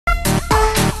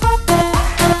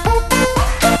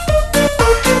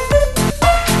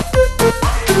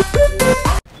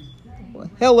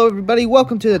Hello everybody,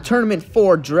 welcome to the Tournament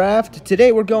 4 draft.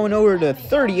 Today we're going over the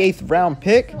 38th round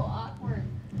pick.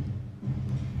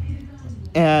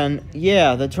 And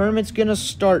yeah, the tournament's gonna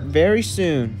start very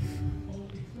soon.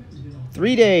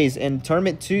 3 days and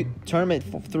Tournament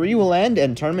 3 will end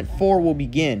and Tournament 4 will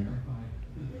begin.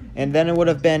 And then it would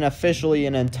have been officially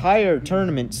an entire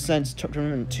tournament since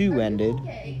Tournament 2 ended.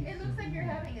 Okay, it looks like you're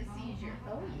having a seizure.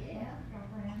 Oh yeah.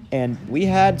 And we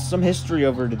had some history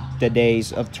over the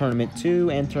days of Tournament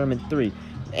 2 and Tournament 3.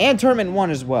 And Tournament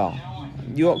 1 as well.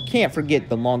 You can't forget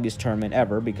the longest tournament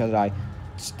ever because I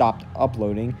stopped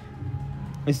uploading.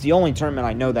 It's the only tournament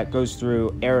I know that goes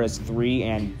through eras 3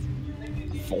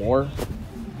 and 4.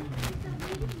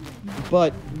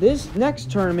 But this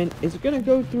next tournament is going to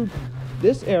go through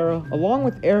this era along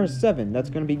with era 7. That's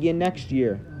going to begin next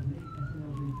year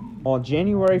on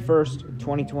January 1st,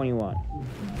 2021.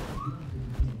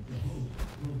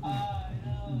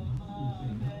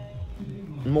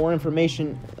 More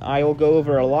information, I will go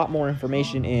over a lot more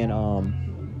information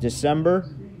in December,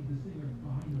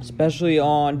 especially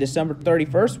on December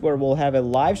 31st, where we'll have a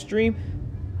live stream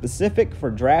specific for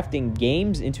drafting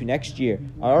games into next year.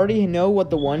 I already know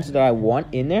what the ones that I want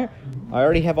in there. I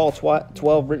already have all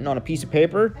 12 written on a piece of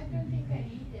paper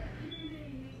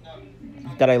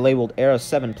that I labeled Era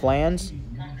 7 plans.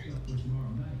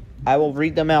 I will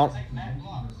read them out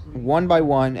one by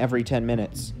one every 10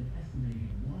 minutes.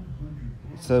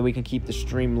 So that we can keep the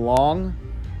stream long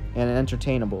and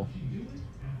entertainable.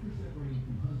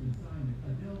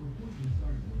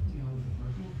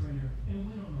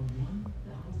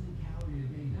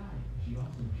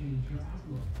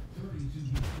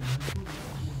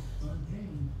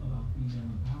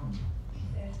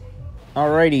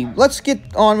 Alrighty, let's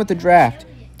get on with the draft.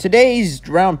 Today's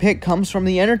round pick comes from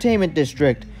the Entertainment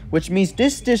District, which means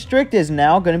this district is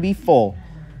now going to be full.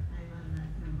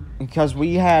 Because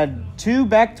we had 2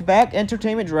 back-to-back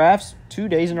entertainment drafts 2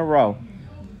 days in a row.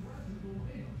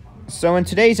 So in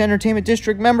today's Entertainment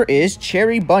District member is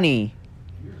Cherry Bunny.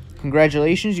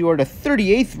 Congratulations, you are the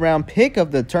 38th round pick of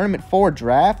the Tournament 4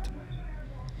 draft.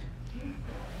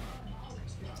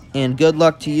 And good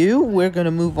luck to you. We're going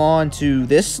to move on to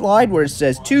this slide where it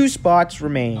says 2 spots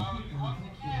remain.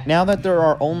 Now that there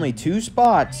are only 2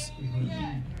 spots,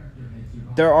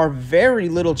 there are very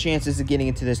little chances of getting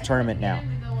into this tournament now.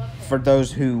 For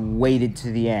those who waited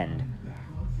to the end.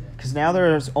 Because now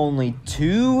there's only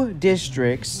 2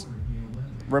 districts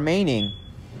remaining.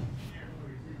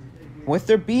 With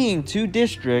there being 2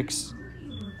 districts,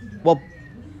 well,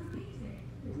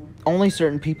 only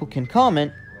certain people can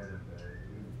comment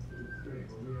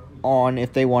on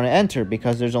if they want to enter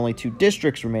because there's only 2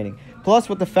 districts remaining. Plus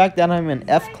with the fact that I'm an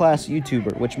F-class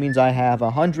YouTuber, which means I have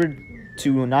 100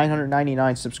 to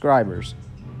 999 subscribers.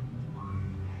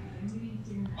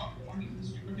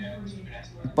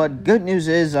 But good news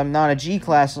is I'm not a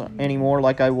G-class anymore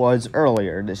like I was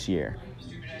earlier this year.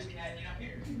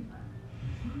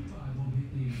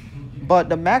 But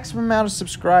the maximum amount of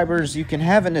subscribers you can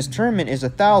have in this tournament is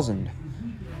 1,000.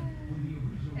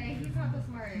 Hey, he's not the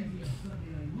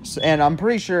smartest. And I'm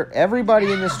pretty sure everybody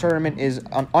in this tournament is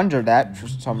under that for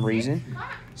some reason.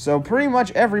 So pretty much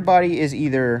everybody is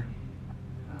either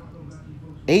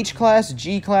H-class,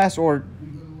 G-class, or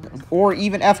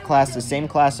even F-class, the same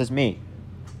class as me.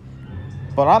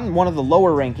 But I'm one of the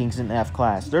lower rankings in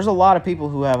F-class. There's a lot of people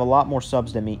who have a lot more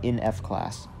subs than me in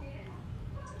F-class.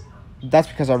 That's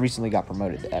because I recently got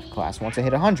promoted to F-class once I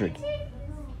hit 100.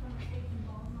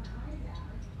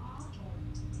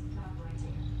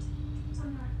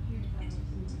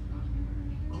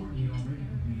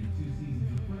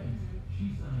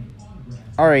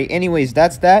 Alright, anyways,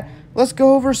 that's that. Let's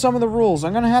go over some of the rules.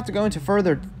 I'm going to have to go into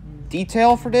further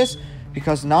detail for this,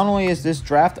 because not only is this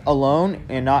draft alone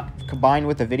and not combined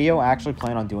with a video, I actually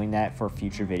plan on doing that for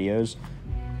future videos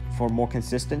for more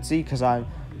consistency, because I'm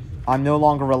no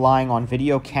longer relying on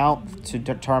video count to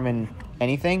determine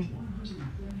anything.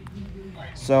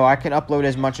 So I can upload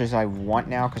as much as I want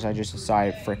now because I just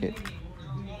decided, frick it.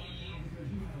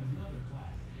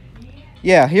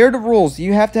 Yeah, here are the rules.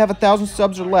 You have to have 1,000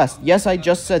 subs or less. Yes, I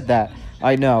just said that.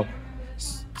 I know.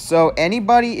 So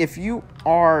anybody, if you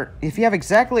have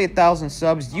exactly 1,000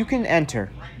 subs, you can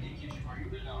enter.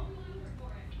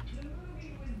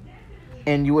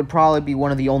 And you would probably be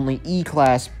one of the only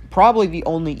E-class, probably the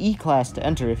only E-class to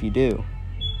enter if you do.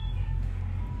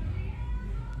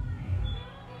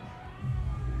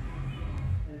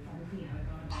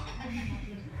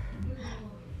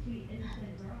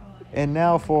 And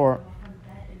now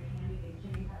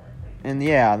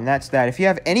and that's that. If you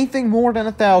have anything more than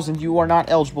 1,000, you are not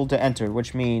eligible to enter,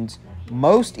 which means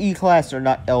most E-class are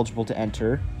not eligible to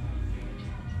enter.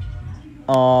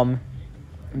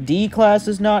 D class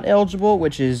is not eligible,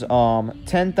 which is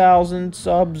 10,000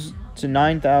 subs to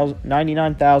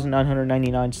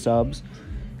 99,999 subs.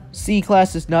 C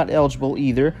class is not eligible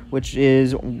either, which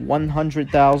is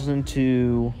 100,000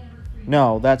 to...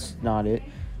 No, that's not it.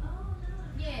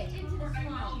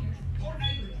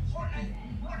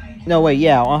 No, wait,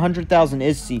 yeah, 100,000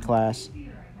 is C class.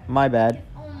 My bad.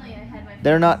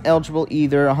 They're not eligible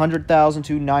either. 100,000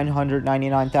 to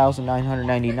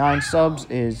 999,999 subs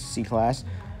is C class,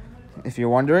 if you're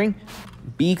wondering.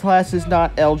 B class is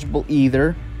not eligible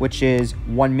either, which is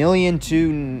 1 million to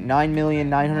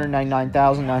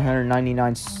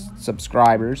 9,999,999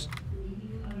 subscribers.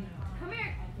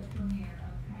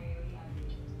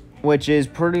 Which is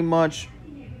pretty much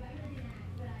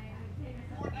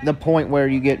the point where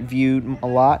you get viewed a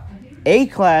lot. A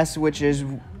class, which is...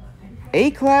 A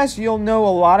class, you'll know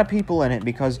a lot of people in it,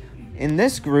 because in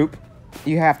this group,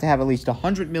 you have to have at least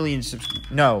 100 million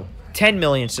 10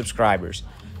 million subscribers.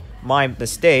 My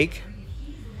mistake.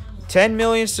 10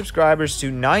 million subscribers to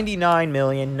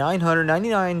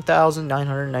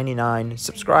 99,999,999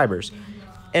 subscribers.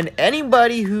 And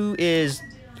anybody who is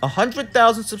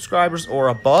 100,000 subscribers or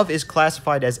above is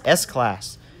classified as S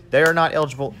class. They are not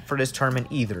eligible for this tournament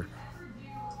either.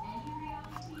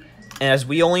 As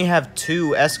we only have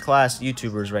 2 S-class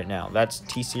YouTubers right now. That's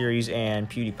T-Series and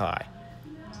PewDiePie.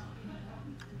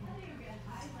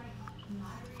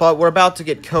 But we're about to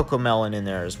get CoComelon in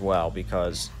there as well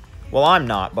because... Well, I'm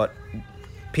not, but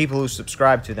people who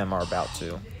subscribe to them are about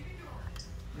to.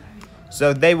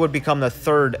 So they would become the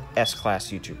 3rd S-class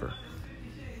YouTuber.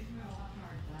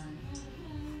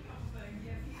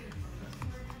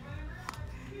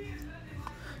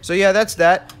 So yeah, that's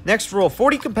that. Next rule,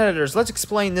 40 competitors. Let's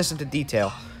explain this into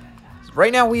detail.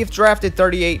 Right now we have drafted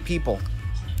 38 people.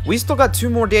 We still got 2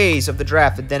 more days of the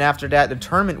draft, and then after that the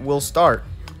tournament will start.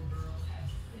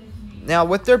 Now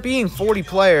with there being 40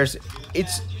 players,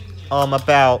 it's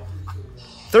about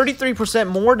 33%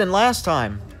 more than last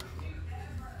time.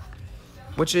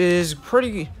 Which is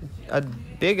a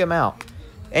big amount.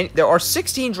 And there are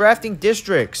 16 drafting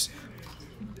districts.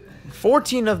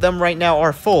 14 of them right now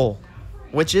are full,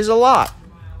 which is a lot.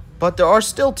 But there are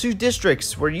still 2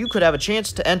 districts where you could have a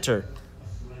chance to enter.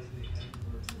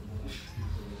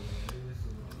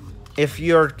 If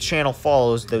your channel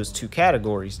follows those 2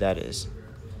 categories, that is.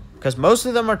 Because most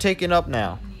of them are taken up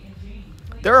now.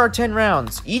 There are 10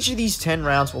 rounds. Each of these 10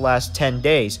 rounds will last 10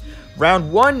 days.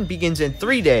 Round 1 begins in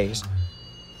 3 days.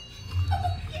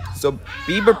 So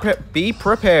be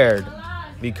prepared,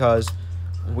 because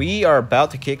we are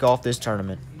about to kick off this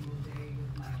tournament.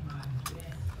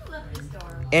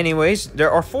 Anyways,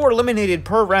 there are 4 eliminated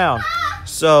per round.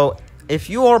 So, if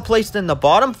you are placed in the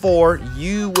bottom 4,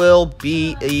 you will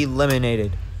be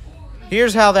eliminated.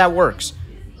 Here's how that works.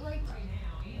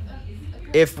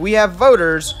 If we have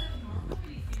voters,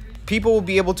 people will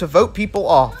be able to vote people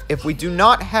off. If we do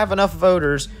not have enough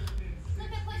voters,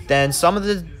 then some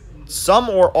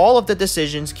or all of the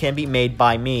decisions can be made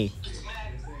by me.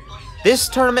 This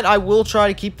tournament, I will try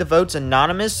to keep the votes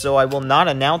anonymous, so I will not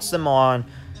announce them on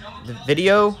the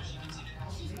video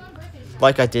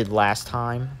like I did last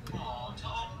time.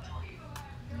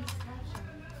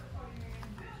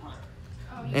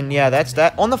 And yeah, that's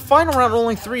that. On the final round,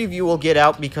 only 3 of you will get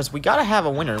out because we gotta have a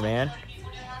winner, man.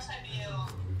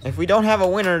 If we don't have a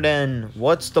winner, then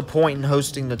what's the point in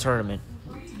hosting the tournament?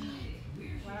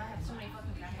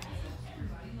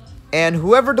 And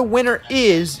whoever the winner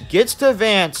is gets to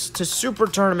advance to Super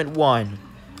Tournament 1,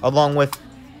 along with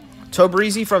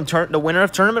Tobrizi from the winner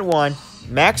of Tournament 1,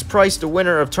 Max Price, the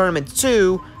winner of Tournament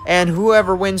 2, and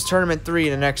whoever wins Tournament 3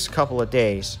 in the next couple of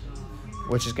days,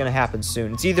 which is going to happen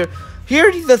soon. It's either...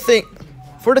 Here's the thing.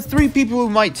 For the 3 people who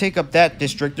might take up that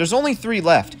district, there's only 3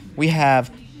 left. We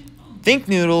have Think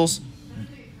Noodles,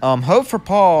 Hope for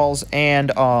Paws, and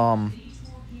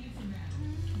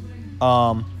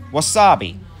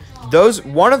Wasabi.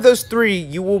 One of those 3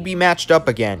 you will be matched up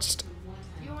against,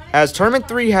 as Tournament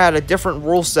 3 had a different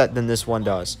rule set than this one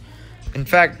does. In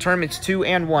fact, Tournaments 2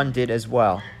 and 1 did as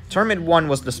well. Tournament 1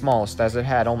 was the smallest, as it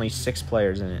had only 6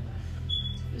 players in it.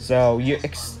 So you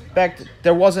expect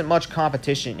there wasn't much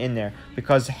competition in there,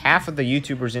 because half of the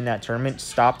YouTubers in that tournament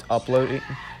stopped uploading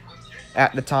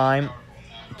at the time.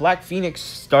 Black Phoenix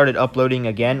started uploading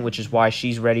again, which is why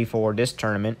she's ready for this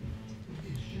tournament.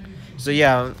 So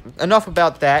yeah, enough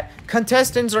about that.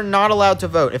 Contestants are not allowed to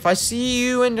vote. If I see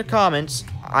you in the comments,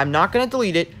 I'm not going to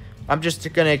delete it. I'm just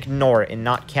going to ignore it and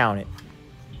not count it.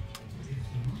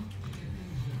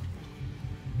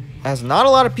 As not a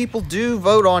lot of people do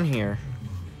vote on here.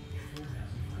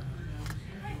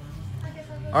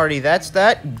 Alrighty, that's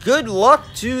that. Good luck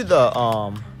to the,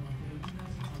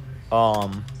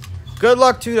 good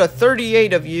luck to the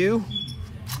 38 of you.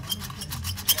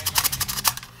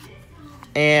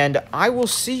 And I will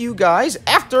see you guys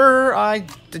after I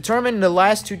determine the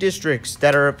last 2 districts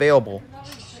that are available.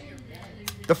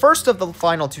 The first of the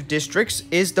final 2 districts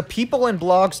is the People and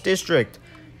Blogs district.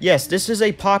 Yes, this is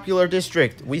a popular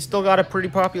district. We still got a pretty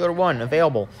popular one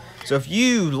available. So if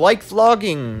you like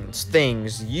vlogging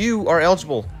things, you are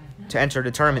eligible to enter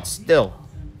the tournament still.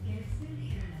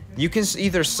 You can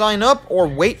either sign up or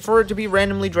wait for it to be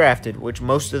randomly drafted, which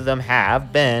most of them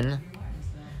have been.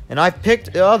 And I've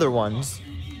picked the other ones.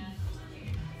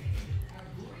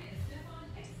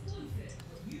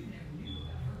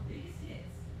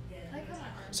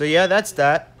 So yeah, that's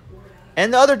that.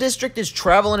 And the other district is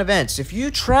travel and events. If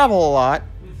you travel a lot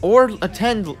or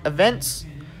attend events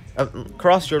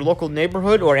across your local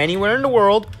neighborhood or anywhere in the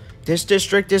world, this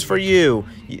district is for you.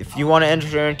 If you want to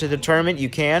enter into the tournament, you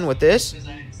can with this.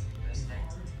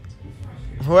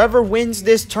 Whoever wins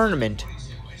this tournament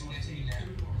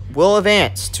will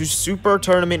advance to Super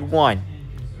Tournament 1.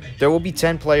 There will be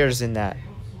 10 players in that.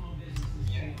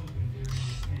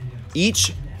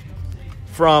 Each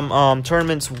from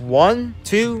tournaments 1,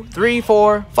 2, 3,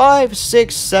 4, 5,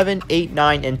 6, 7, 8,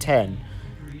 9, and 10.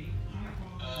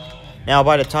 Now,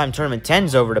 by the time tournament 10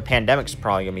 is over, the pandemic's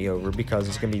probably going to be over because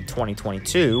it's going to be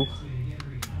 2022.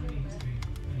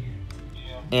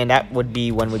 And that would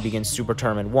be when we begin Super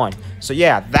Tournament 1. So,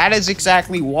 yeah, that is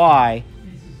exactly why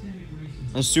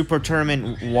the Super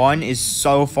Tournament 1 is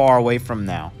so far away from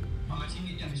now.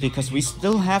 Because we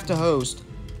still have to host,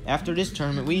 after this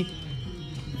tournament,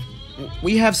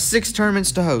 we have 6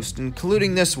 tournaments to host,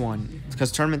 including this one,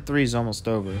 because Tournament 3 is almost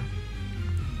over.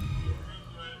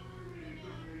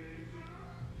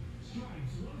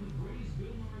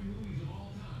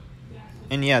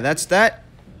 And yeah, that's that.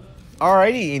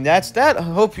 Alrighty, that's that. I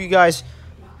hope you guys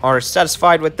are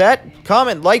satisfied with that.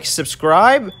 Comment, like,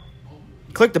 subscribe.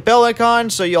 Click the bell icon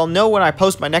so y'all know when I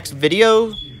post my next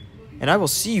video. And I will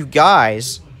see you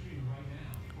guys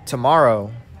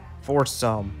tomorrow for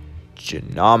some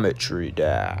Geometry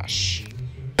Dash.